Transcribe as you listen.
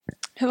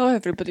Hello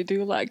everybody, do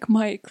you like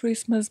my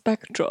Christmas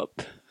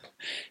backdrop?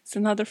 It's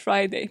another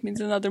Friday,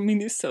 means another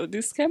Minisode.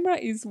 This camera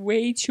is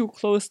way too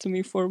close to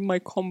me for my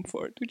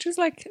comfort, which is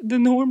like the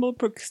normal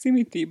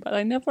proximity, but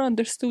I never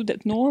understood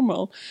that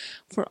normal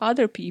for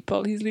other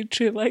people is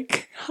literally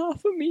like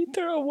half a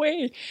meter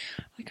away.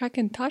 Like I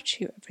can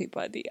touch you,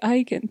 everybody.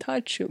 I can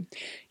touch you.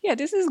 Yeah,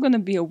 this is gonna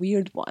be a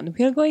weird one.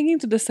 We are going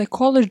into the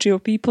psychology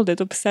of people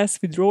that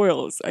obsess with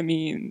royals. I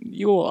mean,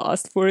 you all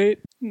asked for it.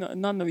 No,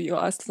 none of you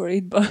asked for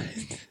it, but...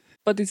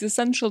 But it's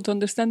essential to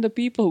understand the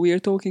people we are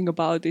talking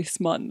about this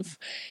month.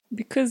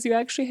 Because you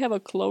actually have a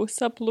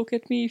close-up look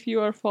at me if you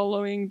are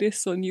following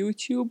this on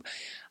YouTube.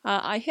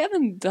 I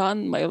haven't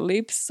done my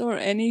lips or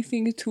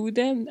anything to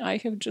them. I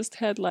have just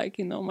had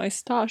my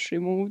stash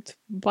removed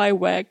by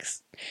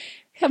wax.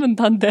 Haven't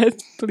done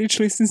that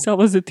literally since I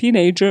was a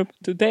teenager.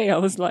 Today I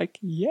was like,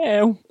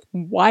 yeah,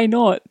 why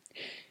not?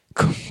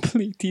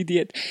 Complete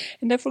idiot.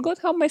 And I forgot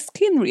how my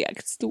skin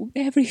reacts to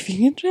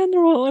everything in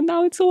general, and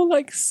now it's all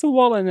like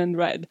swollen and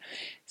red.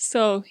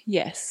 So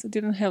yes, I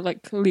didn't have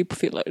like lip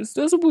fillers.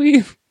 Those would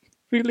be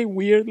really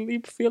weird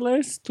lip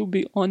fillers, to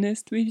be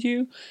honest with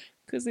you,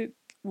 because it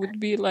would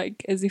be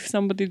like as if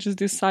somebody just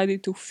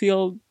decided to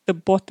fill the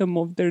bottom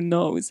of their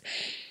nose.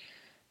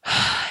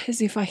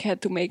 As if I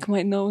had to make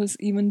my nose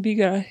even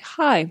bigger.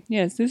 Hi,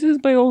 yes, this is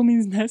by all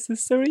means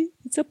necessary.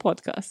 It's a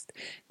podcast.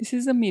 This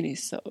is a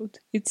mini-sode.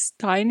 It's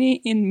tiny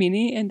in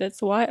mini, and that's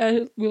why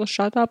I will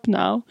shut up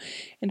now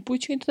and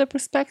put you into the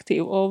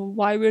perspective of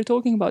why we're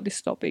talking about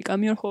this topic.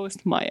 I'm your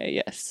host, Maya,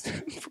 yes.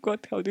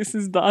 Forgot how this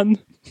is done.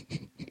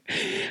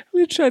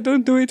 Literally, I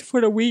don't do it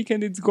for a week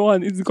and it's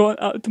gone. It's gone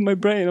out to my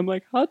brain. I'm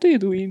like, how do you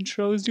do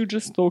intros? You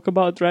just talk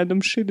about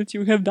random shit that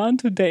you have done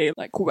today.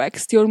 Like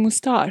waxed your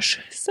mustache.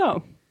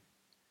 So...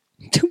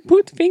 to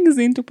put things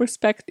into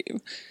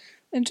perspective,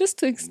 and just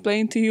to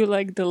explain to you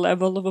like the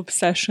level of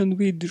obsession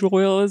with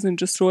royals and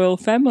just royal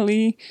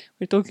family,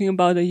 we're talking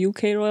about a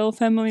UK royal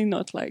family,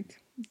 not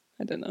like,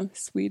 I don't know,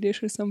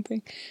 Swedish or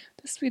something.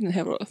 Does Sweden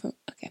have royal family?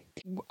 Okay.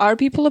 Are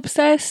people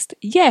obsessed?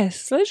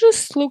 Yes. Let's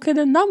just look at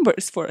the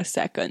numbers for a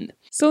second.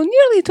 So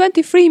nearly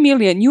 23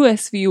 million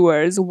US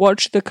viewers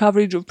watched the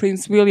coverage of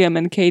Prince William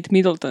and Kate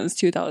Middleton's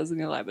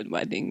 2011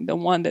 wedding. The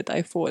one that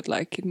I thought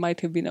like it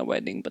might have been a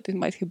wedding, but it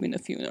might have been a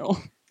funeral.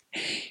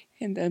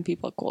 And then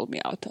people called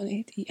me out on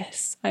it.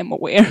 Yes, I'm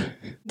aware.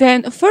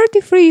 Then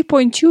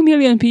 33.2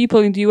 million people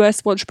in the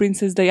US watched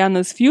Princess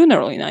Diana's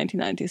funeral in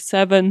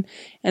 1997,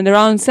 and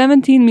around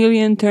 17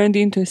 million turned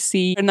in to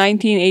see her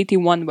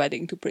 1981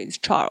 wedding to Prince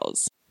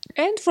Charles.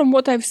 And from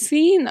what I've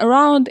seen,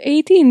 around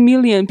 18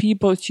 million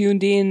people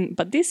tuned in,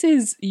 but this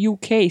is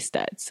UK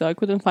stats, so I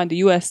couldn't find the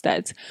US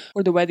stats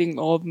for the wedding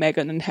of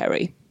Meghan and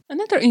Harry.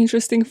 Another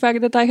interesting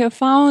fact that I have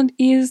found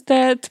is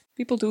that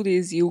people do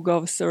these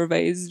YouGov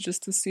surveys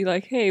just to see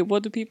like, hey,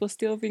 what do people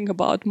still think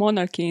about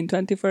monarchy in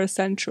 21st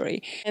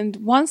century? And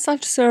one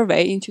such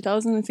survey in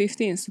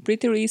 2015, so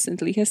pretty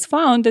recently, has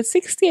found that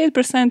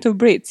 68% of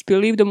Brits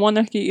believe the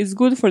monarchy is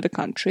good for the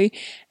country,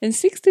 and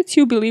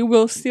 62% believe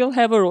we'll still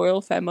have a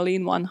royal family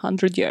in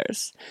 100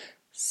 years.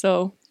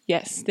 So...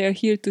 yes, they're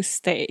here to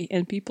stay,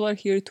 and people are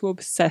here to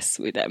obsess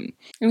with them.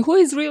 And who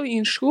is really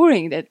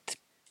ensuring that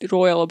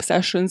royal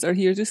obsessions are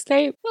here to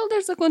stay? Well,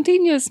 there's a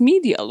continuous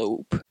media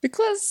loop.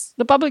 Because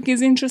the public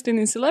is interested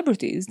in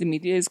celebrities, the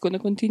media is going to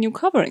continue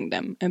covering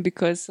them. And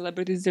because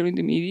celebrities are in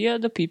the media,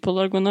 the people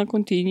are going to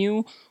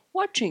continue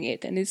watching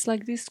it. And it's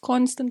like this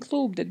constant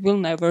loop that will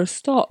never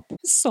stop.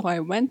 So I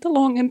went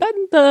along and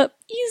done the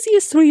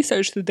easiest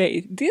research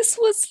today. This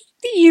was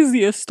the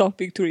easiest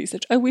topic to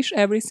research. I wish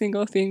every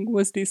single thing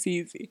was this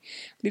easy.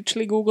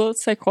 Literally googled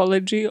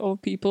psychology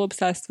of people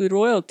obsessed with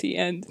royalty,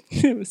 and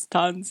there was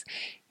tons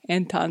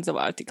and tons of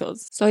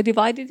articles. So I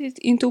divided it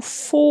into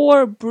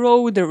 4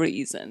 broader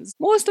reasons.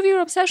 Most of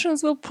your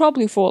obsessions will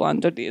probably fall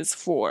under these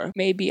 4.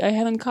 Maybe I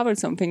haven't covered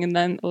something, and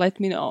then let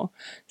me know.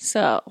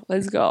 So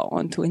let's go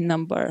on to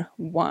number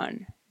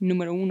 1.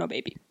 Numero uno,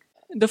 baby.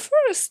 The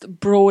first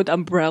broad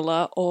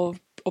umbrella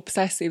of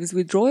obsessives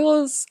with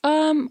royals,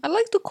 I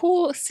like to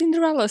call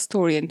Cinderella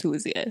story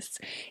enthusiasts.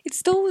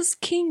 It's those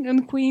king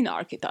and queen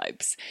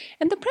archetypes.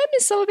 And the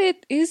premise of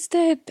it is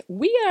that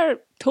we are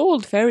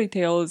told fairy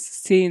tales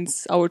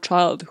since our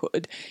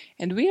childhood.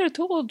 And we are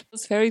told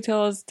those fairy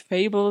tales,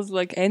 fables,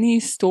 like any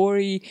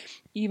story,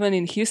 even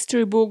in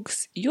history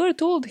books, you are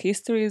told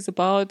histories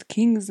about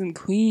kings and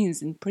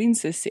queens and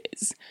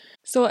princesses.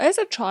 So as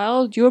a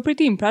child, you're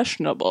pretty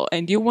impressionable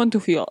and you want to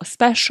feel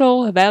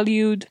special,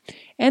 valued,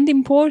 and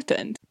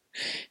important.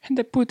 And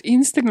I put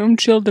Instagram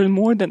children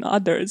more than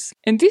others.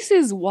 And this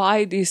is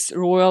why this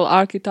royal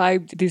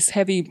archetype, this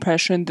heavy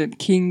impression that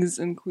kings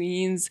and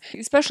queens,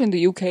 especially in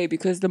the UK,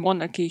 because the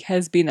monarchy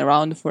has been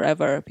around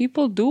forever,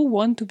 people do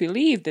want to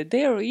believe that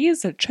there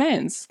is a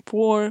chance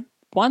for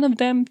one of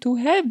them to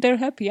have their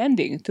happy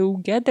ending, to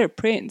get their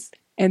prince.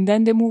 And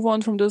then they move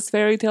on from those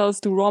fairy tales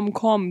to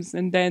rom-coms,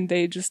 and then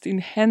they just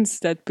enhance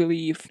that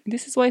belief.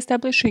 This is why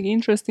establishing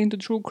interest into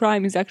true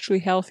crime is actually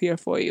healthier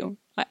for you.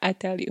 I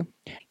tell you.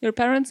 Your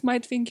parents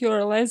might think you're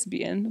a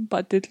lesbian,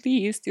 but at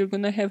least you're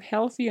gonna have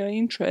healthier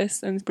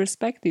interests and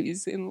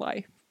perspectives in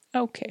life.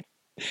 Okay.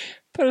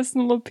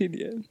 Personal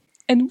opinion.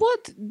 And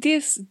what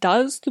this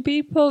does to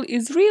people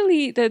is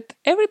really that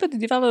everybody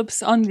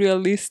develops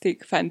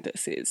unrealistic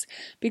fantasies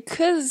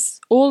because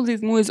all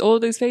these movies, all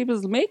these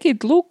fables make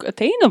it look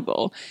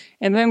attainable.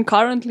 And then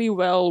currently,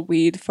 well,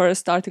 with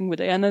first starting with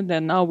Diana,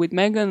 then now with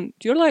Meghan,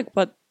 you're like,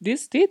 but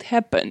this did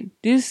happen.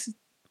 This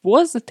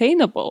was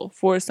attainable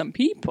for some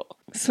people.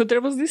 So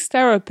there was this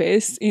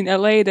therapist in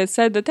LA that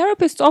said the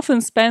therapists often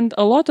spend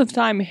a lot of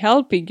time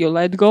helping you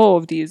let go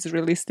of these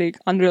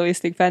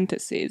unrealistic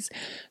fantasies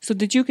so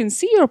that you can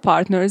see your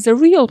partner as a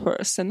real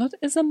person, not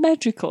as a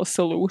magical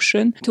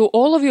solution to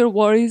all of your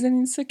worries and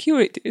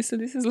insecurities. So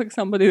this is like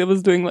somebody that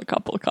was doing like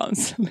couple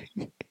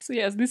counseling. So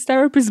yes, this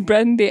therapist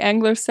Brandy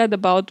Angler said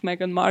about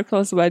Meghan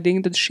Markle's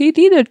wedding that she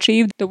did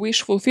achieve the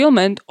wish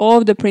fulfillment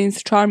of the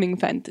Prince Charming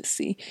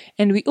fantasy,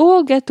 and we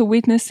all get to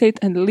witness it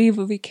and live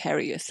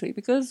vicariously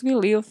because we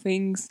live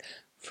things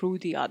through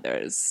the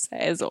others,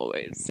 as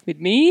always. With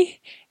me,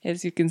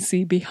 as you can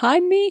see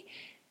behind me,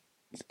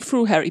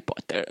 through Harry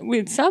Potter.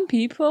 With some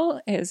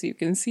people, as you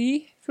can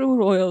see, through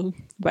royal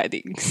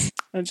weddings.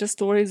 And just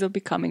stories of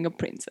becoming a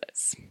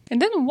princess.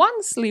 And then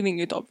once living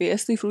it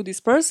obviously through this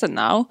person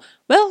now,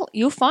 well,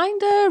 you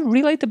find a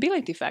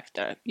relatability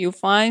factor. You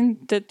find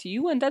that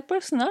you and that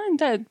person aren't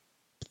that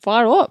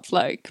far off.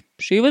 Like,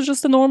 she was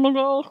just a normal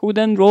girl who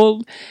then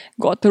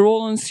got the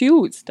role on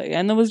Suits.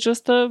 Diana was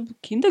just a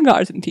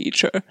kindergarten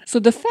teacher. So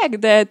the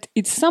fact that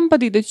it's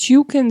somebody that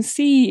you can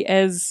see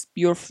as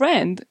your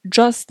friend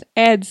just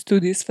adds to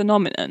this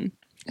phenomenon.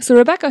 So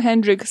Rebecca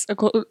Hendricks, a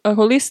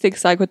holistic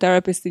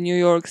psychotherapist in New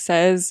York,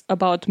 says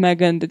about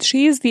Meghan that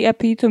she is the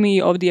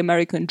epitome of the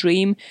American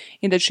dream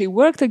in that she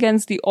worked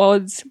against the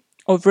odds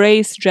of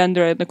race,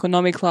 gender, and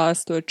economic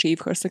class to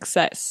achieve her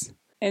success.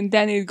 And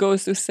then it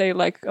goes to say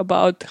like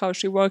about how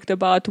she worked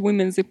about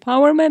women's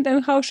empowerment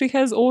and how she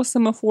has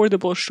awesome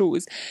affordable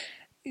shoes.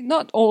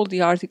 Not all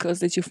the articles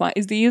that you find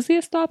is the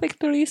easiest topic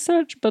to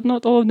research, but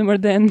not all of them are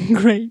then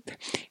great.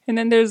 And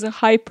then there's a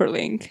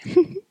hyperlink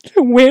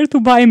where to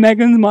buy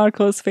Meghan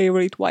Markle's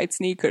favorite white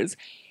sneakers.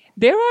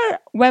 There are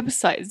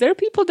websites, there are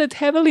people that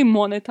heavily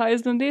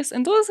monetized on this,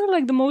 and those are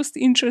like the most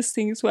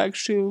interesting to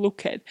actually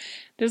look at.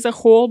 There's a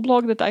whole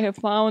blog that I have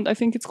found, I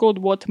think it's called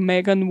What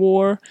Meghan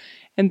Wore,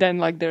 and then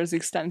like there's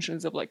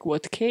extensions of like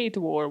what Kate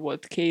wore,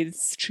 what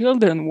Kate's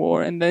children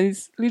wore, and then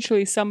it's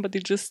literally somebody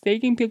just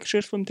taking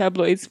pictures from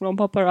tabloids, from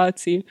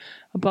paparazzi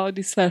about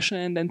this fashion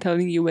and then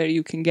telling you where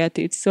you can get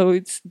it. So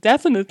it's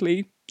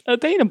definitely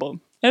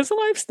attainable as a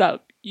lifestyle.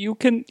 You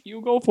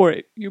go for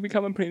it. You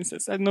become a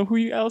princess. I don't know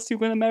who else you're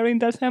gonna marry in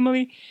that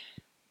family,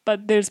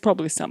 but there's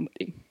probably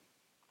somebody.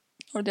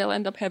 Or they'll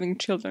end up having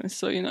children,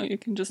 so, you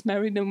can just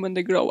marry them when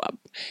they grow up.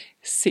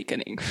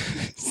 Sickening.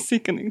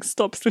 Sickening.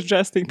 Stop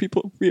suggesting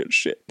people weird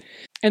shit.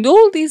 And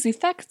all these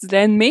effects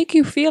then make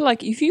you feel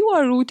like if you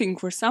are rooting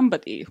for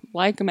somebody,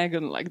 like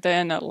Meghan, like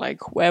Diana, like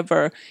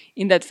whoever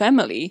in that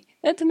family,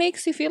 that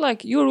makes you feel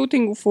like you're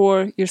rooting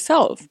for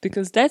yourself,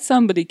 because that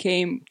somebody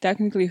came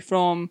technically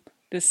from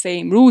the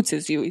same roots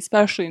as you,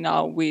 especially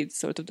now with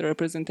sort of the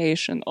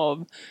representation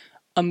of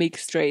a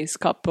mixed race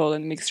couple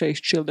and mixed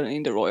race children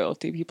in the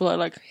royalty. People are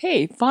like,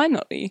 hey,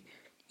 finally,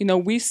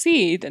 we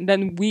see it, and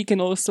then we can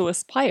also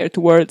aspire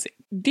towards it.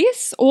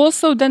 This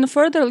also then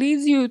further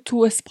leads you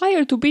to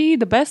aspire to be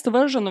the best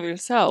version of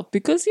yourself,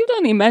 because you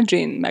don't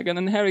imagine Meghan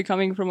and Harry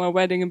coming from a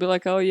wedding and be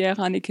like, oh yeah,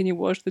 honey, can you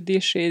wash the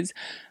dishes?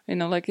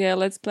 Like, yeah,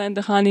 let's plan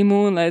the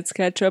honeymoon, let's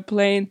catch a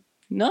plane.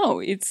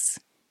 No,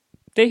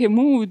 they have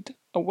moved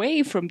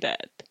away from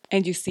that.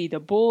 And you see the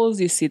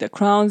balls, you see the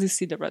crowns, you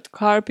see the red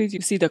carpet,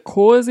 you see the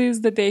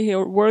causes that they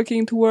are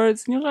working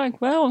towards. And you're like,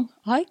 well,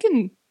 I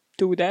can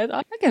do that.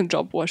 I can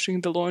drop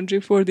washing the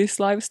laundry for this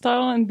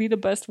lifestyle and be the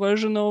best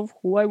version of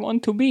who I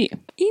want to be.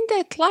 In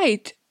that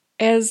light,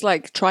 as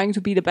like trying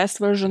to be the best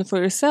version for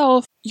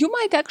yourself, you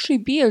might actually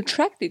be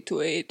attracted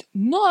to it.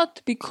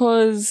 Not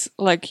because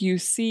like you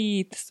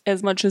see it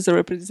as much as a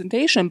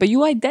representation, but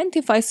you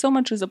identify so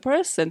much as a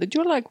person that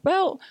you're like,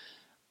 well,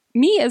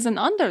 me as an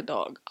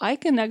underdog, I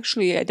can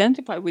actually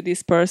identify with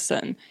this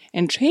person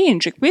and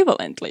change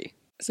equivalently.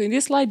 So in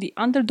this light, the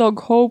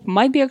underdog hope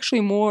might be actually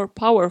more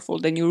powerful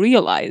than you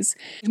realize.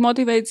 It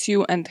motivates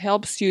you and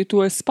helps you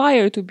to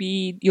aspire to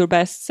be your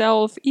best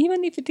self,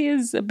 even if it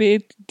is a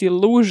bit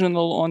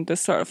delusional on the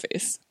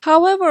surface.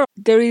 However,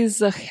 there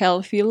is a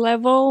healthy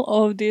level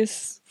of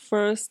this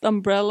first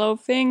umbrella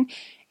thing,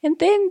 and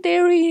then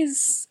there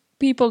is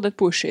people that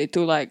push it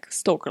to like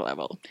stalker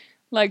level.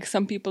 Like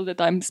some people that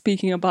I'm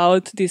speaking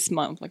about this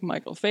month, like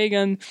Michael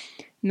Fagan.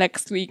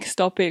 Next week's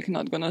topic,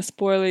 not gonna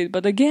spoil it,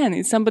 but again,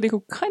 it's somebody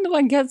who kind of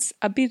like gets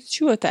a bit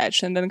too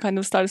attached and then kind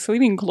of starts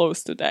living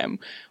close to them,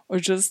 or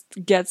just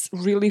gets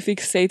really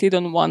fixated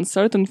on one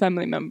certain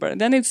family member.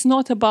 Then it's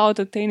not about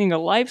attaining a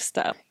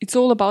lifestyle, it's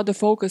all about the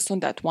focus on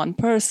that one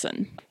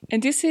person.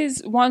 And this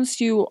is once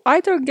you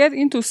either get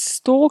into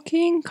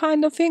stalking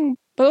kind of thing,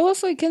 but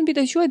also it can be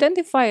that you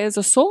identify as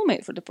a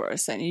soulmate for the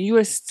person. You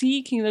are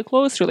seeking a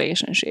close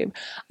relationship.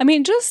 I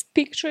mean, just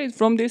picture it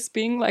from this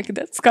being like,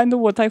 that's kind of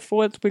what I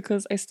thought,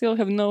 because I still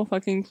have no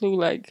fucking clue,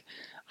 like,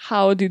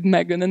 how did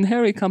Meghan and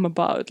Harry come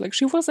about? Like,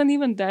 she wasn't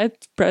even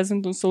that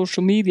present on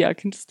social media. I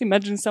can just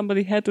imagine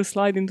somebody had to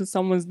slide into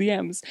someone's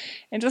DMs.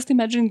 And just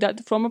imagine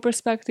that from a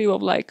perspective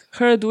of, like,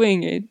 her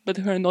doing it, but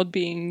her not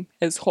being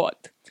as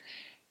hot.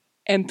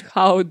 And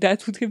how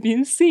that would have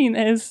been seen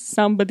as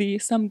some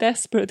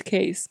desperate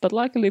case. But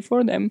luckily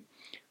for them,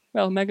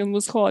 well, Meghan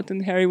was hot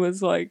and Harry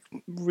was, like,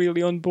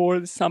 really on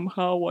board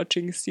somehow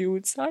watching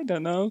Suits. I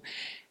don't know.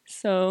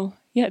 So,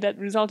 yeah, that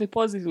resulted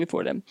positively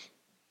for them.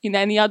 In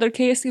any other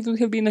case, it would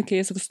have been a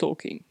case of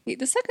stalking.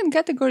 The second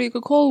category you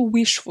could call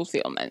wish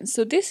fulfillment.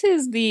 So this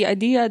is the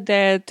idea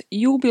that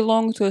you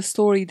belong to a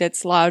story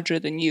that's larger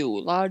than you,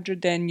 larger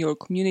than your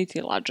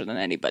community, larger than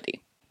anybody.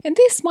 And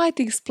this might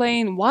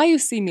explain why you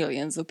see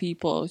millions of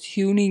people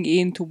tuning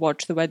in to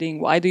watch the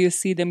wedding. Why do you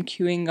see them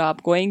queuing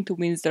up, going to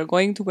Windsor,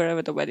 going to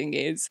wherever the wedding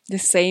is? The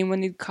same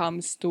when it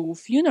comes to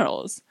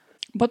funerals.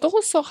 But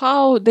also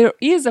how there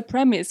is a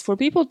premise for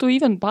people to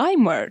even buy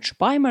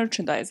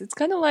merchandise. It's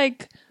kind of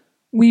like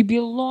we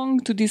belong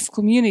to this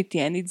community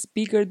and it's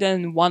bigger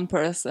than one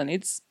person.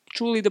 It's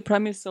truly the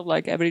premise of,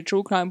 like, every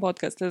true crime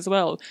podcast as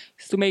well,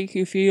 is to make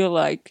you feel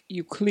like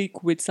you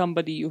click with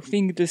somebody, you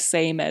think the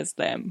same as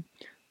them.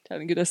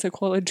 Telling you the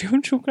psychology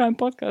of true crime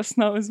podcast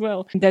now as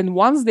well. And then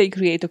once they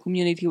create a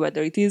community,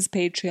 whether it is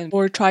Patreon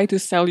or try to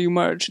sell you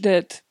merch,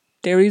 that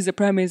there is a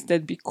premise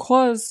that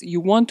because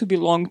you want to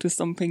belong to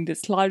something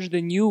that's larger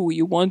than you,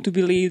 you want to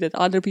believe that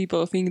other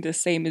people think the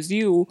same as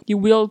you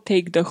will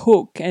take the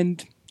hook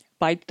and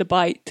bite the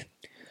bite.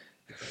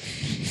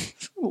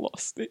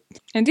 Lost it.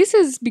 And this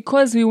is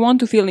because we want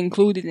to feel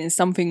included in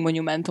something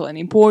monumental and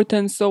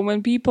important. So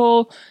when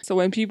people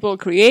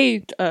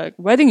create a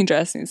wedding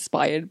dress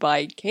inspired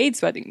by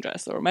Kate's wedding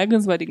dress or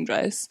Meghan's wedding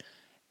dress,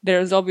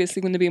 there's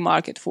obviously going to be a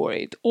market for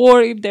it.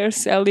 Or if they're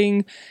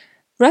selling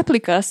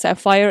replica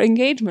sapphire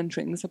engagement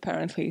rings,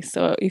 apparently.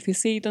 So if you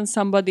see it on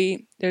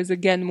somebody, there's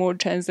again more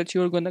chance that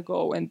you're going to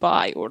go and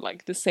buy. Or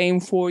like the same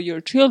for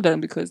your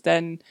children, because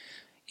then,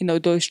 you know,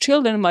 those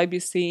children might be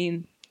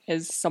seen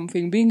as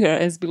something bigger,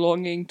 as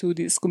belonging to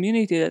this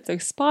community that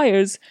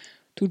aspires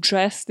to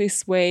dress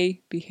this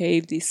way,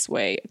 behave this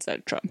way,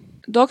 etc.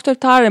 Dr.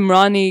 Tara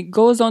Emrani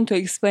goes on to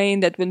explain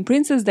that when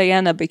Princess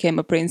Diana became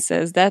a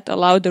princess, that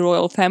allowed the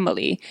royal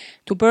family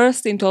to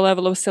burst into a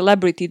level of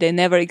celebrity they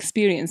never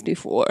experienced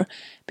before,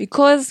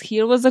 because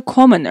here was a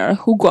commoner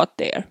who got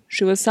there.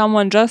 She was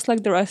someone just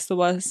like the rest of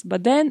us,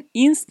 but then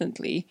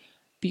instantly,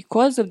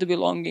 because of the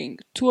belonging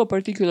to a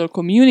particular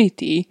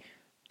community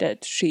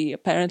that she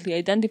apparently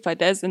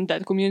identified as, and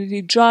that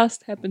community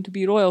just happened to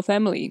be royal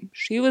family,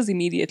 she was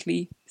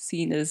immediately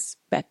seen as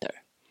better.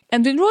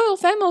 And the royal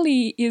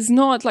family is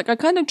not, like, I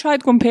kind of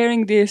tried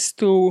comparing this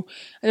to,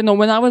 I don't know,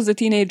 when I was a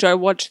teenager, I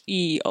watched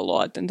E a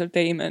lot,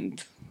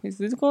 entertainment. Is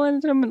this called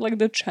entertainment? Like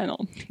the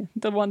channel.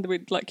 The one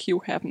with, like,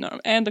 Hugh Hefner.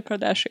 And the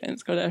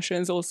Kardashians.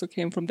 Kardashians also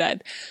came from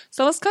that.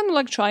 So I was kind of,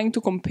 like, trying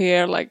to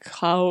compare, like,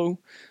 how,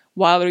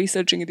 while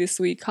researching it this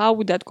week, how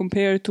would that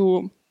compare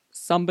to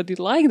somebody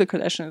like the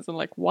Kardashians, and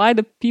like why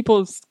the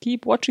people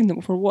keep watching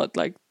them for what,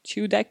 like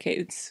 2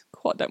 decades?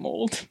 God, I'm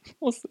old.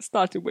 Also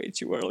started way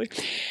too early.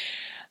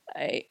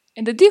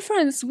 And the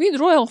difference with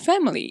royal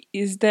family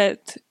is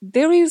that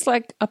there is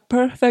like a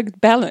perfect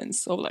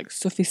balance of like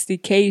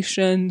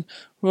sophistication,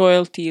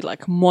 royalty,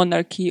 like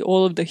monarchy,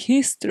 all of the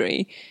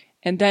history,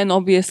 and then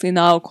obviously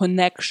now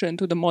connection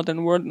to the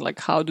modern world,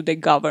 like how do they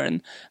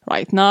govern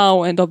right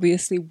now, and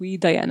obviously with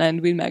Diana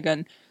and with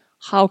Meghan,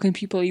 how can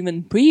people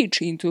even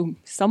breach into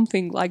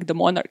something like the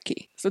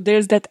monarchy? So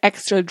there's that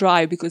extra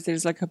drive because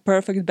there's like a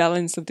perfect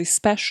balance of the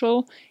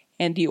special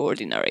and the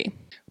ordinary.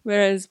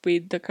 Whereas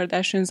with the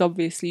Kardashians,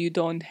 obviously you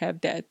don't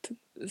have that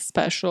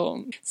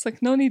special. It's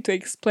like no need to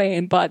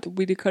explain, but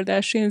with the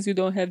Kardashians, you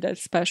don't have that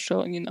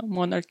special,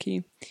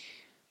 monarchy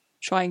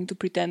trying to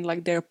pretend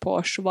like they're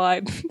posh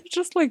vibe.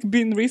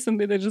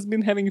 They've just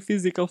been having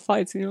physical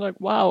fights, and you're like,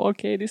 wow,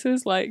 okay, this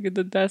is like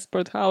the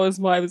Desperate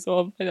Housewives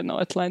of, I don't know,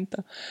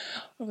 Atlanta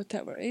or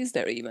whatever. Is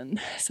there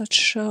even such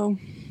show?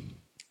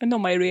 I know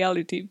my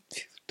reality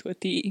to a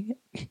T.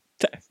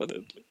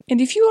 Definitely. And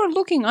if you are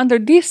looking under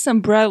this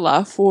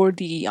umbrella for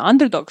the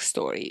underdog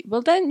story,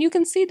 well then you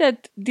can see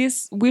that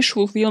this wish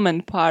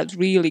fulfillment part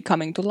really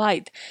coming to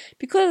light,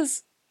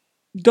 because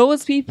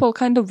those people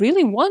kind of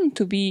really want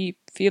to be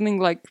feeling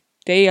like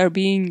they are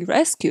being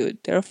rescued.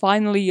 They're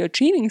finally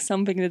achieving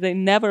something that they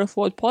never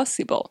thought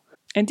possible.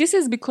 And this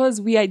is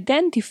because we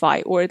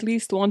identify, or at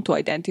least want to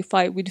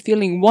identify, with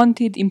feeling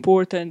wanted,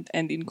 important,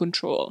 and in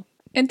control.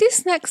 And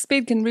this next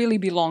bit can really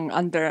belong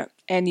under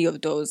any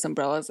of those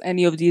umbrellas,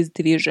 any of these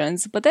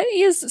divisions, but that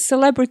is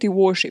celebrity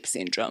worship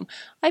syndrome.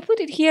 I put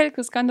it here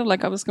because kind of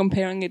like I was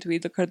comparing it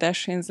with the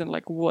Kardashians and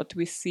like what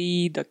we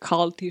see, the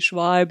cultish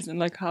vibes and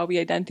like how we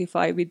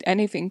identify with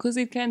anything, because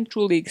it can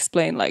truly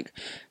explain like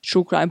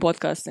true crime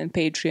podcasts and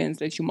Patreons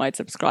that you might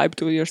subscribe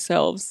to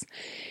yourselves.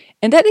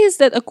 And that is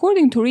that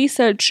according to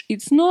research,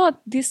 it's not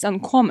this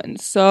uncommon.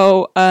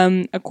 So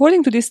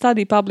according to this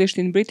study published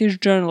in British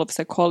Journal of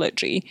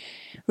Psychology,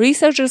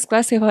 researchers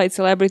classified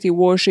celebrity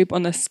worship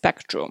on a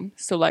spectrum.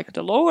 So like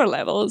the lower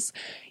levels,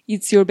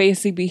 it's your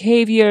basic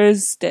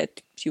behaviors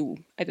that you,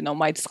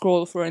 might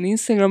scroll for an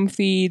Instagram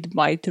feed,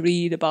 might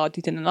read about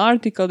it in an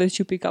article that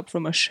you pick up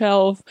from a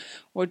shelf,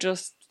 or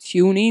just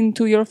tune in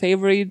to your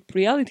favorite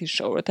reality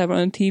show or whatever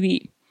on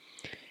TV.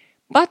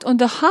 But on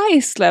the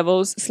highest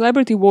levels,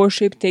 celebrity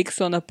worship takes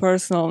on a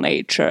personal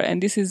nature,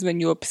 and this is when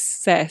you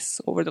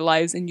obsess over the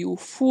lives and you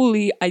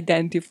fully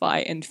identify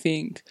and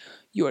think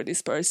you are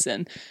this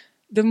person.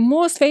 The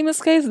most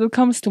famous case that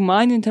comes to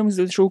mind in terms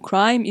of true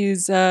crime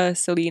is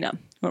Selena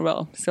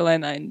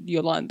and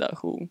Yolanda,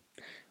 who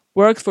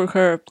worked for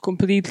her,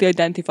 completely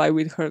identified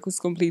with her, was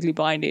completely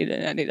blinded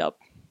and ended up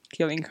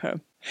killing her.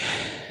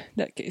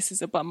 That case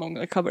is a bum. I'm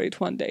going to cover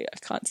it one day. I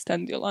can't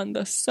stand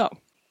Yolanda, so...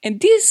 And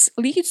this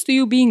leads to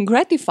you being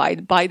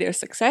gratified by their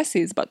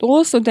successes, but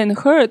also then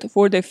hurt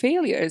for their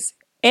failures,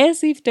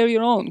 as if they're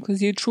your own,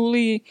 because you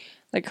truly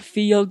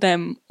feel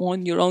them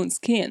on your own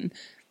skin.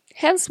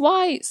 Hence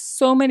why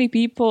so many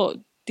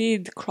people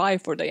did cry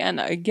for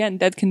Diana. Again,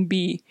 that can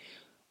be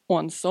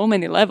on so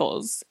many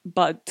levels,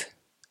 but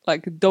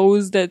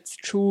those that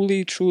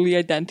truly, truly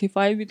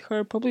identified with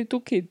her probably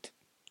took it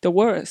the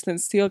worst and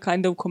still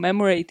kind of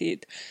commemorate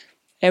it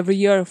every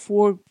year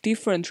for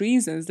different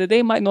reasons that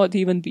they might not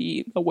even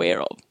be aware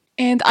of.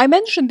 And I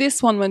mentioned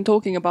this one when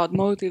talking about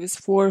motives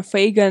for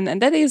Fagan, and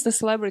that is the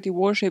celebrity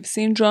worship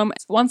syndrome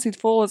once it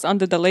falls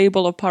under the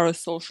label of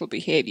parasocial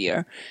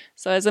behavior.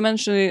 So as I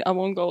mentioned, I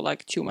won't go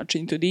too much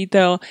into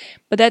detail,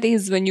 but that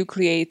is when you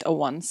create a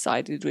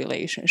one-sided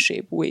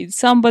relationship with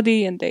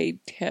somebody and they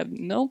have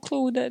no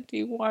clue that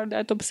you are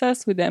that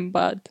obsessed with them,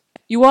 but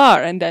you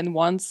are, and then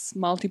once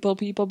multiple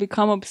people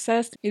become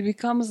obsessed, it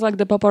becomes like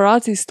the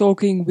paparazzi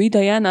stalking with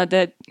Diana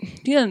that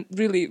didn't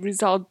really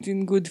result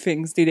in good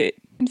things, did it?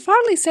 And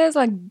Farley says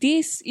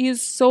this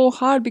is so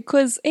hard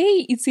because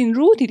A, it's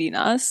enrooted in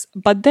us,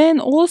 but then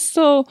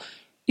also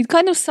it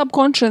kind of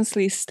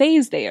subconsciously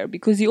stays there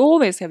because you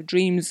always have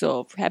dreams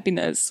of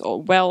happiness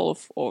or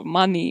wealth or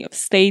money, of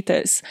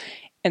status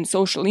and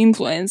social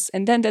influence,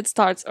 and then that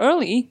starts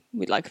early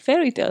with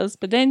fairy tales,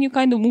 but then you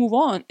kind of move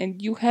on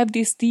and you have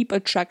this deep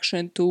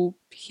attraction to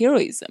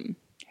heroism,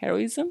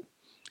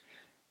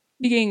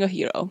 being a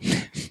hero,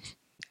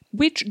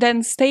 which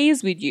then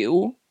stays with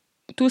you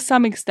to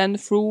some extent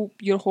through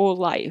your whole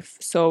life.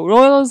 So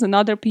royals and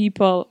other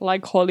people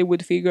like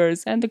Hollywood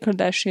figures and the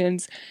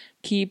Kardashians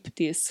keep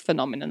this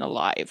phenomenon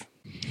alive.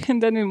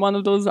 And then in one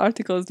of those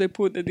articles they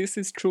put that this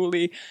is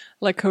truly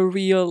a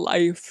real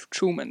life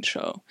Truman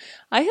Show.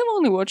 I have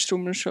only watched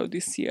Truman Show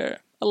this year.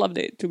 I loved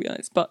it, to be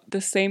honest, but at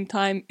the same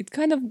time it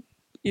kind of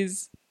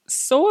is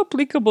so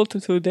applicable to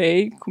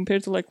today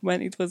compared to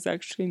when it was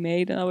actually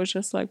made, and I was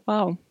just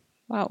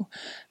wow,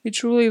 we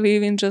truly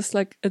live in just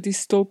a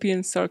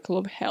dystopian circle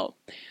of hell.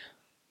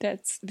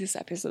 That's this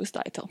episode's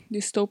title,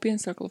 Dystopian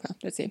Circle of Hell.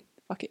 That's it.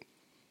 Fuck it.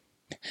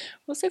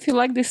 Also, if you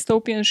like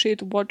dystopian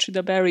shit, watch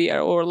The Barrier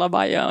or La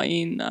Valla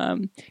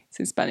it's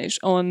in Spanish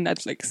on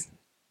Netflix.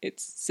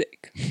 It's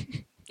sick.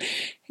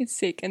 It's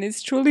sick, and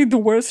it's truly the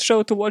worst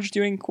show to watch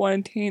during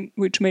quarantine,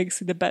 which makes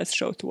it the best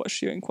show to watch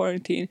during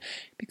quarantine,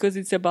 because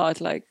it's about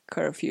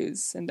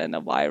curfews, and then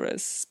a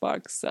virus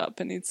sparks up,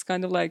 and it's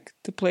kind of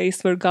the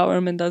place where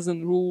government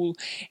doesn't rule,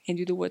 and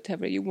you do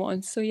whatever you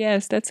want. So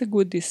yes, that's a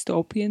good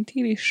dystopian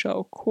TV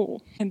show.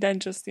 Cool. And then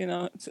just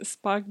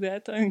spark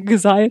that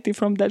anxiety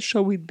from that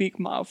show with Big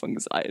Mouth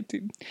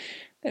anxiety.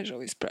 That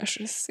show is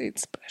precious.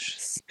 It's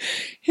precious.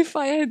 If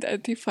I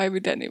identify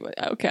with anyone,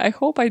 okay, I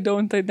hope I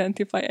don't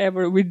identify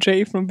ever with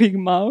Jay from Big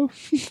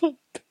Mouth,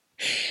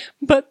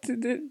 but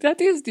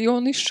that is the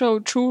only show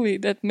truly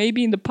that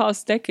maybe in the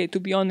past decade, to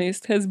be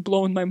honest, has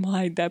blown my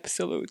mind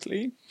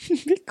absolutely.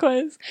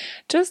 Because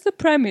just the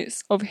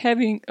premise of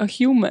having a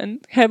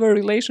human have a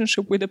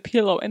relationship with a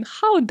pillow and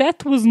how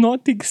that was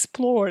not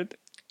explored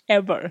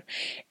ever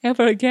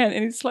again,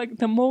 and it's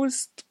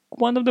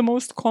one of the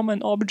most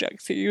common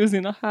objects you use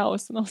in a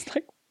house, and I was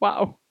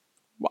wow,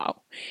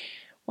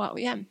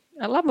 yeah,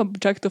 I love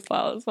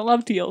objectophiles, I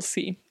love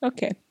TLC.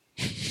 Okay,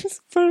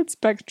 third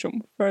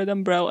spectrum, third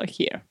umbrella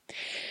here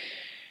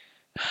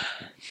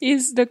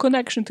is the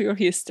connection to your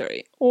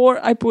history, or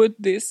I put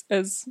the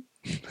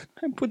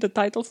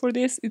title for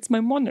this, it's my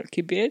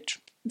monarchy, bitch.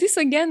 This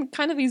again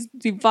kind of is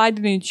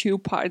divided in two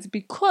parts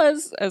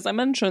because, as I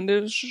mentioned,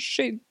 there's a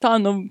shit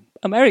ton of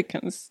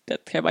Americans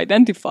that have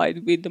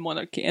identified with the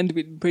monarchy and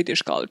with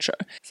British culture.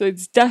 So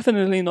it's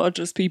definitely not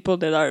just people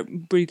that are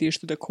British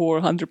to the core,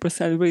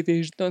 100%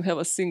 British, don't have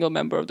a single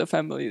member of the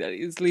family that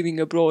is living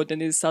abroad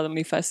and is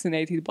suddenly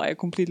fascinated by a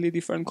completely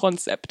different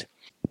concept.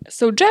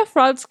 So Jeff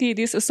Rudsky,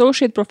 this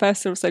associate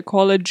professor of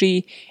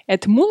psychology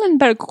at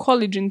Muhlenberg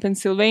College in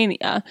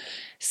Pennsylvania,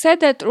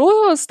 said that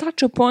royals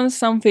touch upon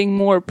something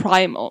more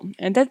primal,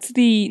 and that's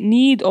the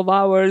need of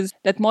ours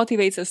that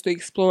motivates us to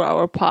explore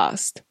our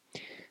past.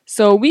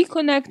 So we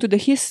connect to the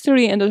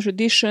history and the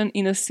tradition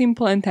in a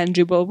simple and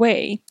tangible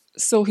way.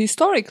 So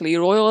historically,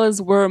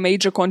 royals were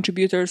major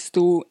contributors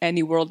to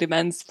any world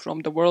events,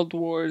 from the world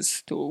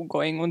wars to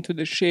going onto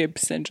the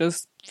ships and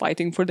just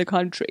fighting for the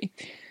country.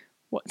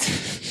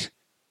 What?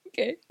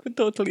 Okay, could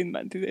totally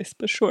invent this,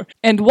 but sure.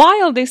 And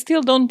while they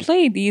still don't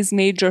play these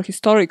major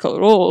historical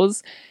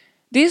roles,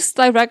 this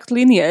direct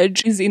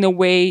lineage is in a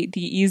way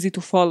the easy to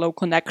follow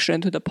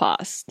connection to the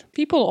past.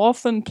 People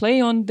often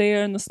play on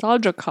their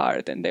nostalgia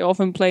card, and they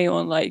often play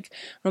on like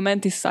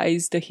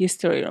romanticize the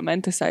history,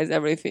 romanticize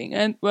everything.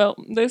 And well,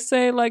 they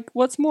say like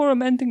what's more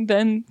romantic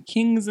than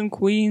kings and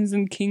queens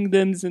and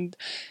kingdoms, and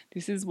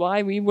this is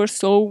why we were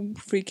so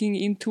freaking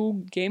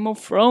into Game of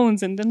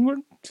Thrones, and then we're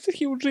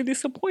hugely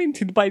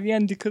disappointed by the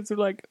end because we're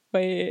like,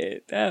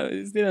 wait,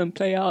 this didn't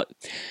play out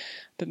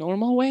the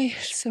normal way.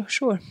 So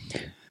sure.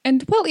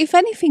 And well, if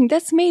anything,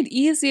 that's made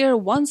easier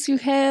once you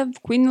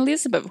have Queen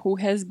Elizabeth, who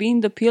has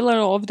been the pillar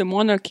of the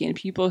monarchy, and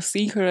people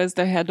see her as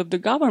the head of the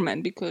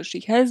government because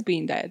she has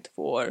been that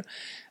for,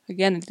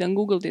 again, I didn't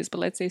Google this, but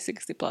let's say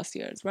 60 plus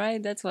years,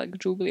 right? That's like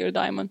Jubilee or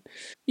Diamond.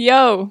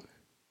 Yo,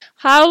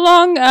 how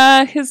long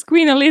has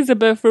Queen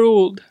Elizabeth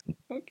ruled?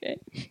 Okay,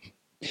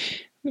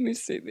 let me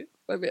see this.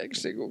 Let me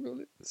actually Google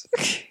this.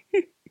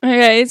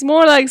 Okay, it's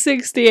more like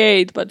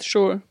 68, but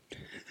sure.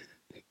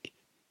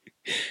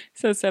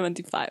 So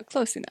 75,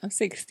 close enough,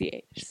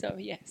 68. So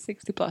yeah,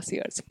 60 plus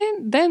years.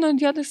 And then on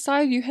the other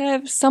side, you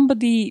have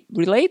somebody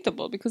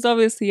relatable, because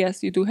obviously,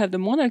 yes, you do have the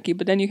monarchy,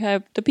 but then you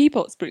have the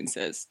people's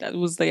princess, that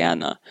was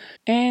Diana,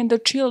 and the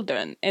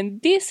children.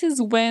 And this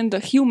is when the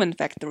human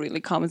factor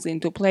really comes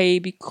into play,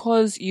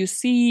 because you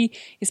see,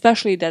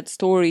 especially that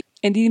story,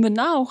 and even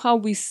now, how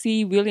we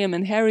see William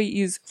and Harry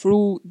is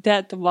through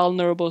that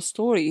vulnerable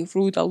story,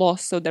 through the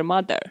loss of their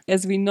mother.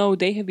 As we know,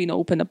 they have been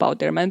open about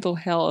their mental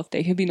health,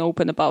 they have been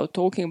open about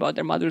talking about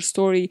their mother's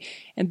story,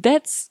 and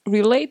that's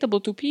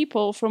relatable to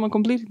people from a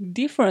completely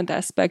different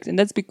aspect, and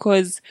that's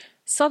because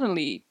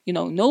suddenly,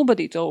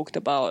 nobody talked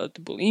about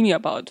bulimia,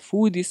 about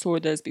food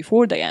disorders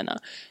before Diana.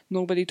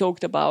 Nobody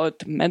talked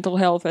about mental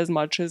health as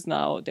much as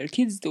now their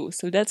kids do.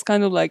 So that's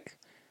kind of like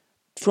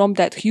from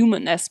that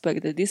human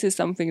aspect, that this is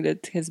something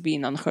that has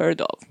been unheard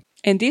of.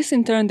 And this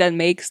in turn then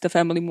makes the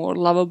family more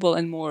lovable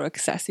and more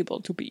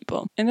accessible to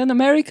people. And then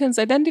Americans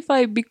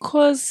identify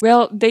because,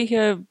 well, they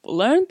have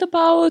learned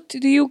about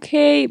the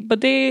UK,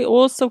 but they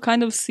also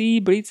kind of see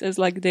Brits as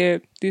like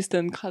their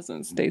distant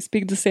cousins. They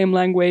speak the same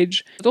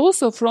language. But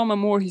also from a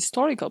more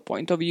historical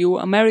point of view,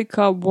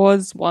 America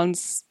was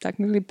once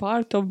technically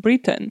part of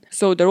Britain.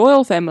 So the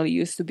royal family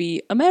used to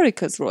be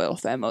America's royal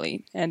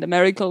family. And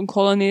American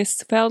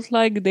colonists felt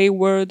like they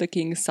were the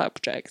king's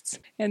subjects.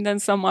 And then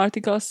some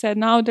articles said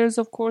now there's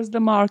of course the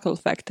Markle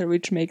factor,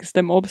 which makes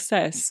them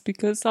obsessed,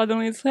 because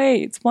suddenly it's,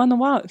 hey, it's one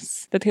of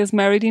us that has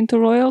married into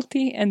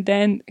royalty and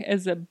then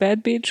as a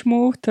bad bitch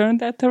move turned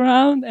that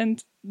around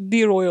and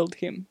deroyaled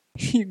him.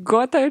 You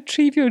gotta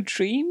achieve your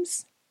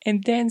dreams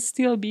and then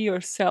still be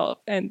yourself,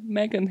 and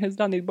Meghan has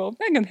done it both.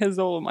 Meghan has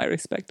all of my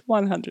respect,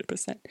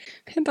 100%.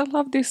 And I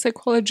love this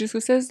psychologist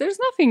who says there's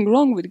nothing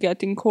wrong with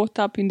getting caught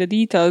up in the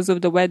details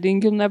of the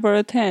wedding you'll never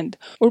attend,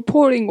 or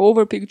poring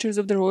over pictures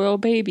of the royal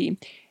baby.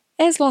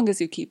 As long as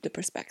you keep the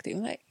perspective,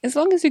 like as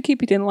long as you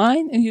keep it in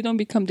line and you don't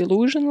become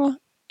delusional,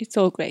 it's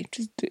all great.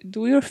 Just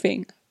do your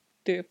thing.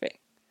 Do your thing.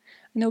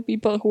 I know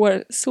people who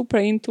are super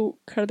into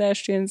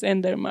Kardashians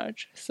and their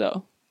merch.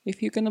 So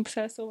if you can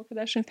obsess over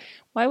Kardashians,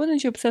 why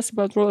wouldn't you obsess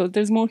about royals?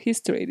 There's more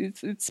history.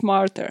 It's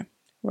smarter,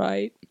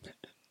 right?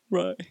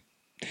 Right.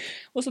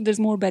 Also, there's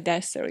more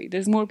badassery.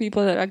 There's more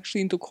people that are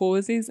actually into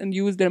causes and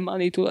use their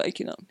money to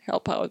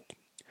help out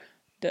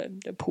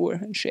the poor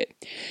and shit.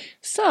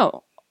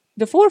 So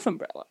the fourth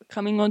umbrella,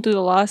 coming on to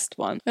the last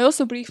one, I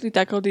also briefly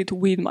tackled it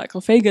with Michael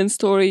Fagan's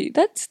story.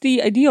 That's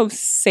the idea of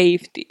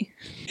safety.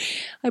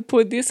 I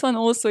put this one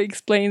also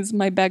explains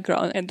my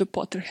background and the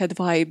Potterhead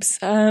vibes.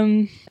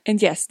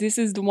 And yes, this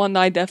is the one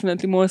I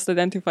definitely most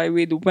identify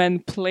with when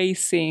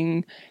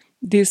placing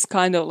this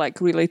kind of like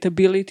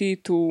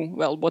relatability to,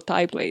 well, what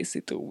I place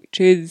it to,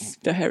 which is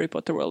the Harry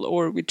Potter world,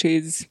 or which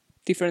is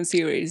different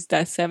series,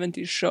 that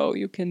 70s show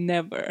you can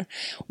never.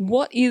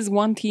 What is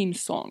one theme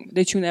song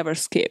that you never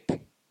skip?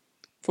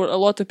 For a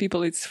lot of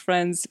people, it's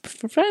Friends.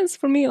 For Friends,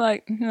 for me,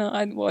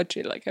 I'd watch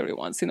it like every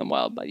once in a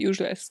while, but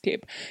usually I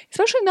skip.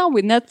 Especially now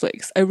with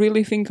Netflix, I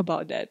really think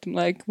about that.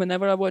 Like,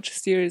 whenever I watch a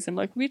series, I'm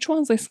like, which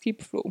ones I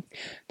skip through?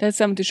 That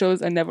 70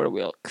 shows I never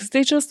will. Because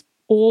they just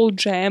all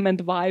jam and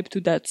vibe to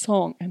that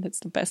song, and that's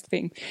the best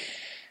thing.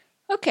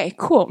 Okay,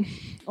 cool.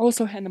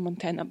 Also Hannah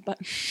Montana, but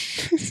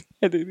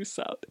edit this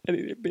out.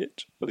 Edit it,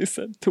 bitch.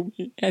 Listen to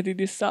me. Edit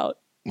this out.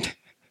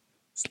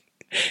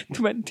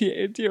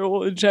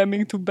 28-year-old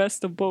jamming to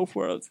Best of Both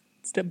Worlds.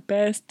 It's the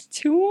best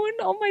tune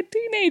of my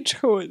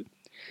teenagehood.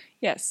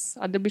 Yes,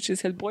 other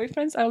bitches had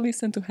boyfriends. I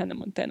listen to Hannah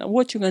Montana.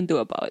 What you gonna do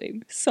about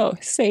it? So,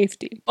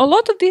 safety. A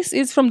lot of this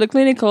is from the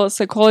clinical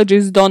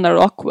psychologist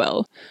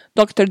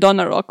Dr.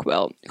 Donna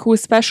Rockwell, who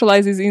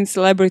specializes in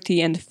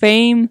celebrity and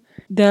fame,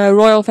 the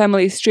royal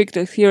family's strict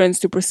adherence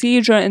to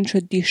procedure and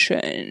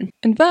tradition.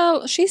 And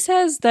well, she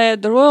says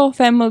that the royal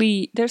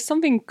family, there's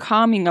something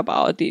calming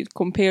about it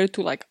compared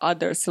to like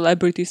other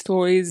celebrity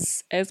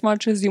stories. As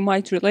much as you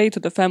might relate to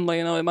the family,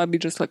 it might be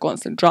just like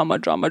constant drama,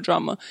 drama,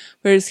 drama.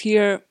 Whereas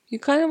here, you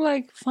kind of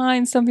like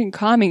find something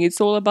calming.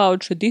 It's all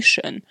about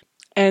tradition.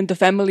 And the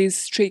family's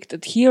strict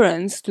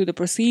adherence to the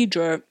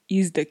procedure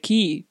is the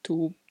key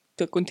to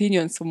the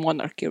continuance of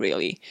monarchy,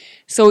 really.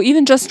 So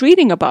even just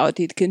reading about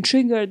it can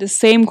trigger the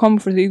same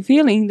comforting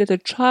feeling that a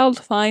child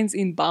finds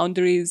in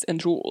boundaries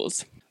and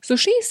rules. So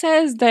she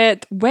says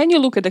that when you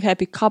look at the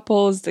happy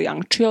couples, the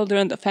young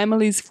children, the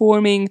families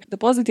forming, the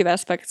positive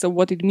aspects of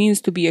what it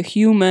means to be a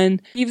human,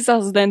 gives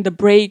us then the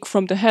break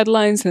from the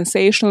headlines,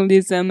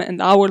 sensationalism,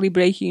 and hourly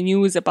breaking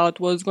news about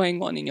what's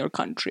going on in your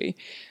country.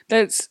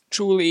 That's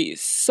truly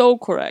so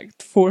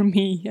correct for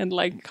me, and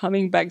like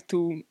coming back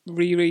to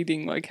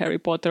rereading like Harry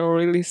Potter or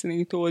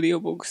re-listening to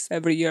audiobooks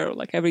every year,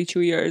 like every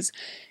 2 years.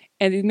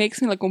 And it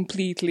makes me like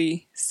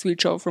completely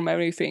switch off from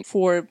everything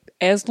for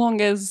as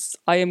long as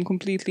I am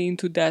completely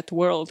into that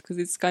world, because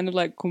it's kind of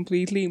like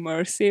completely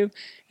immersive.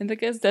 And I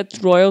guess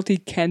that royalty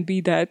can be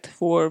that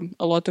for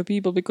a lot of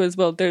people because,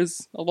 well,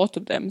 there's a lot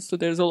of them, so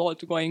there's a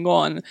lot going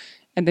on.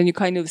 And then you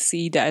kind of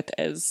see that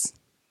as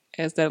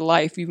their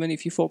life, even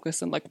if you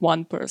focus on like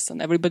one person.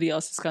 Everybody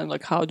else is kind of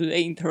like, how do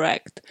they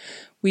interact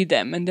with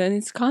them? And then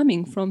it's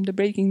coming from the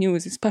breaking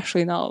news,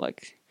 especially now,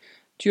 like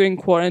during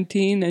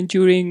quarantine and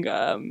during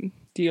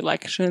the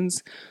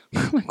elections.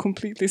 I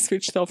completely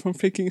switched off from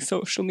freaking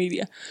social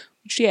media,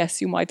 which yes,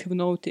 you might have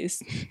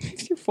noticed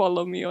if you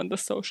follow me on the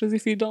socials.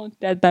 If you don't,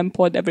 that BAMN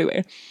pod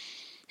everywhere.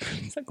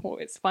 It's like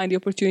always find the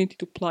opportunity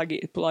to plug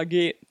it.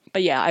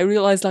 But yeah, I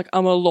realized like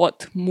I'm a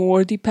lot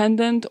more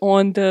dependent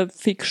on the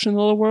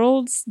fictional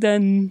worlds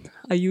than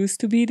I used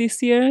to be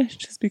this year,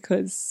 just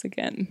because,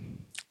 again,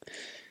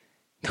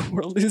 the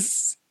world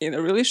is in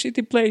a really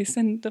shitty place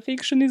and the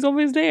fiction is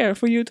always there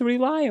for you to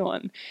rely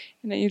on.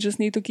 And then you just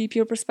need to keep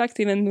your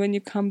perspective, and when you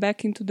come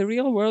back into the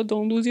real world,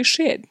 don't lose your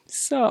shit.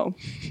 So,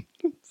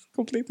 it's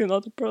completely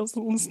not a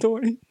personal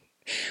story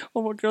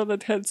of a girl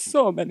that had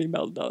so many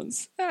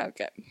meltdowns.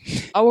 Okay.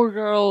 Our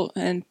girl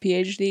and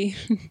PhD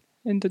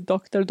and the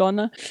Dr.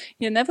 Donna,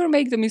 you never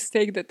make the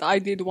mistake that I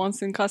did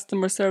once in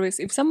customer service.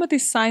 If somebody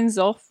signs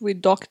off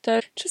with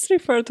doctor, just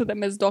refer to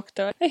them as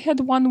doctor. I had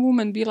one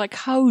woman be like,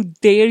 how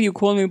dare you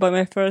call me by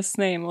my first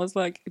name? I was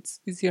like,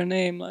 it's your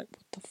name. Like,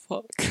 what the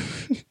fuck?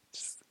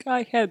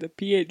 I had a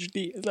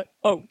PhD. It's like,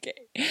 okay,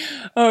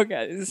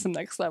 this is the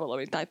next level of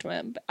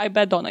entitlement. I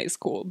bet Donna is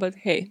cool, but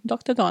hey,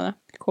 Dr. Donna,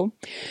 cool.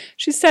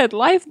 She said,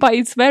 life by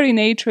its very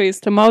nature is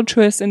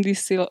tumultuous and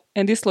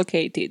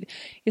dislocated,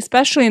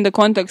 especially in the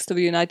context of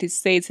the United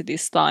States at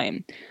this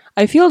time.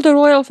 I feel the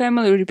royal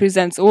family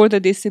represents order,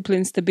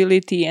 discipline,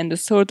 stability, and a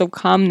sort of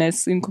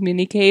calmness in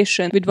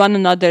communication with one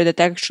another that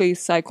actually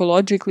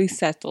psychologically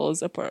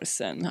settles a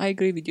person. I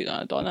agree with you,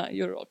 Donna.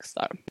 You're a rock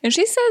star. And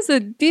she says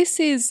that this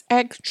is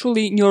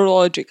actually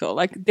neurological.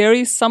 Like, there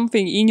is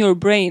something in your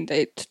brain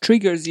that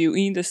triggers you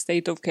in the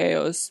state of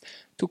chaos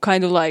to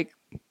kind of like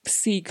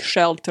seek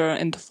shelter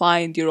and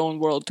find your own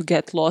world to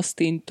get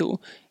lost into.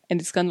 And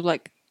it's kind of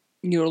like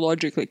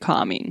neurologically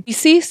calming. We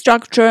see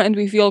structure and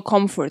we feel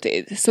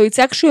comforted. So it's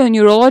actually a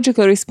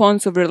neurological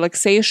response of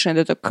relaxation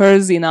that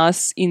occurs in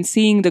us in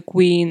seeing the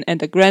queen and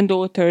the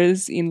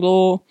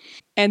granddaughters-in-law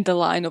and the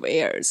line of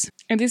heirs.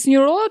 And it's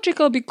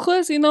neurological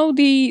because, the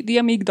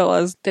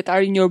amygdalas that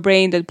are in your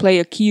brain that play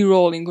a key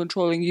role in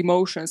controlling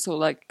emotions, so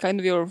like kind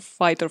of your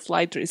fight or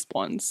flight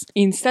response.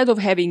 Instead of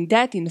having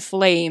that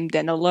inflamed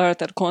and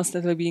alert and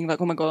constantly being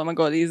like, oh my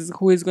god,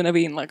 who is going to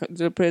be in like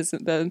the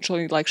presidential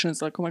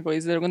elections, like, oh my god,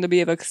 is there going to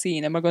be a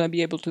vaccine? Am I going to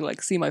be able to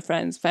like see my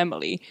friends,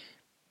 family?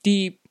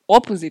 The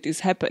opposite is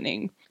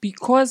happening.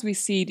 Because we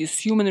see this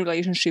human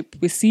relationship,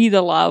 we see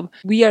the love,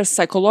 we are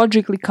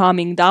psychologically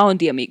calming down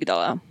the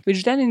amygdala,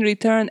 which then in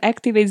return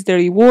activates the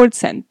reward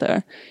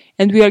center,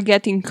 and we are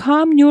getting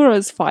calm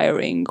neurons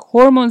firing,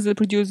 hormones that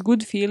produce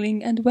good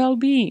feeling and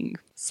well-being.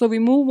 So we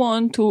move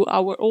on to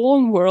our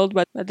own world,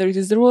 whether it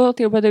is the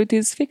royalty or whether it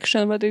is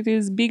fiction, whether it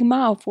is Big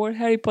Mouth or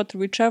Harry Potter,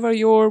 whichever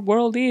your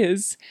world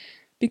is,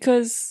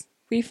 because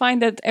we find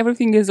that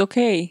everything is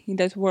okay in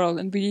that world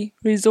and we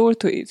resort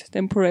to it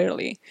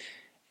temporarily.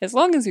 As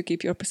long as you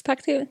keep your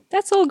perspective,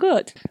 that's all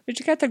good.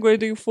 Which category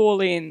do you fall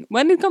in?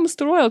 When it comes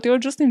to royalty or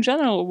just in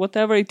general,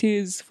 whatever it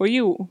is for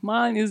you,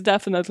 mine is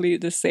definitely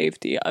the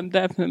safety. I'm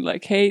definitely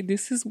like, hey,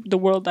 this is the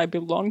world I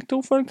belong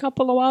to for a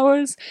couple of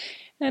hours.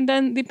 And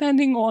then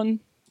depending on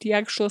the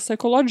actual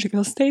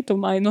psychological state of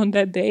mind on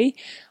that day,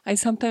 I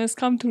sometimes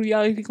come to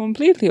reality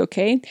completely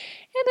okay. And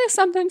I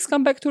sometimes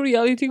come back to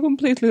reality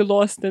completely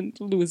lost and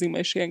losing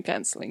my shit and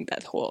cancelling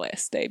that whole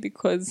ass day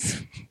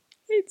because...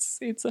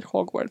 It's a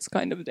Hogwarts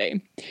kind of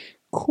day.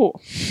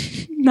 Cool.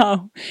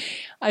 Now,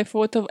 I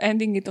thought of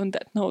ending it on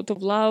that note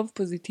of love,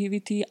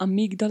 positivity,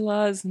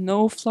 amygdalas,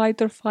 no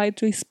flight or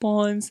fight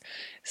response,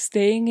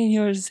 staying in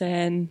your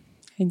zen.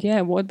 And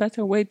yeah, what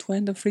better way to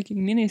end a freaking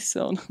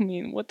Minisode? I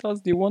mean, what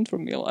else do you want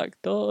from me?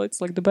 Like, duh,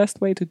 it's like the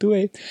best way to do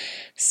it.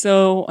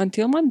 So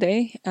until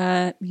Monday,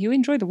 you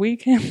enjoy the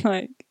weekend.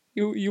 Like,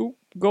 you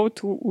go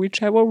to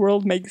whichever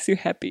world makes you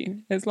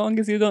happy. As long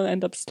as you don't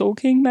end up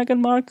stalking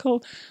Meghan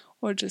Markle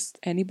or just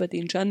anybody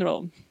in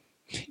general.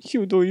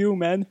 You do you,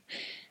 man.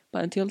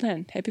 But until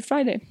then, happy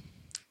Friday.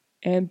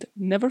 And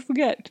never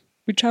forget,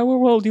 whichever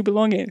world you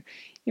belong in,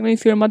 even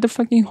if you're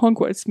motherfucking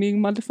Hogwarts, being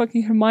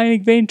motherfucking Hermione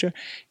Granger,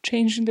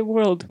 changing the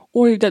world,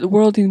 or if that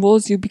world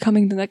involves you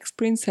becoming the next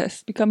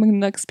princess, becoming the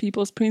next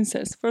people's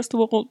princess. First of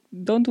all,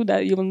 don't do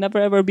that. You will never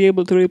ever be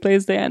able to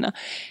replace Diana.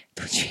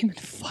 Don't you even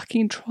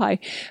fucking try.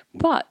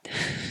 But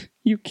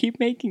you keep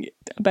making it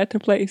a better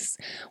place.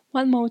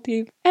 One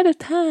motive at a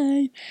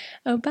time.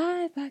 Oh,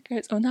 bye,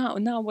 backers. Oh,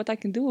 now what I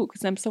can do,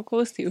 because I'm so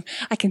close to you,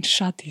 I can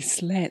shut these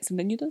slants, and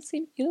then you don't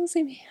see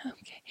me.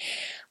 Okay.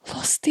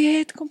 Lost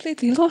it.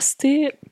 Completely lost it.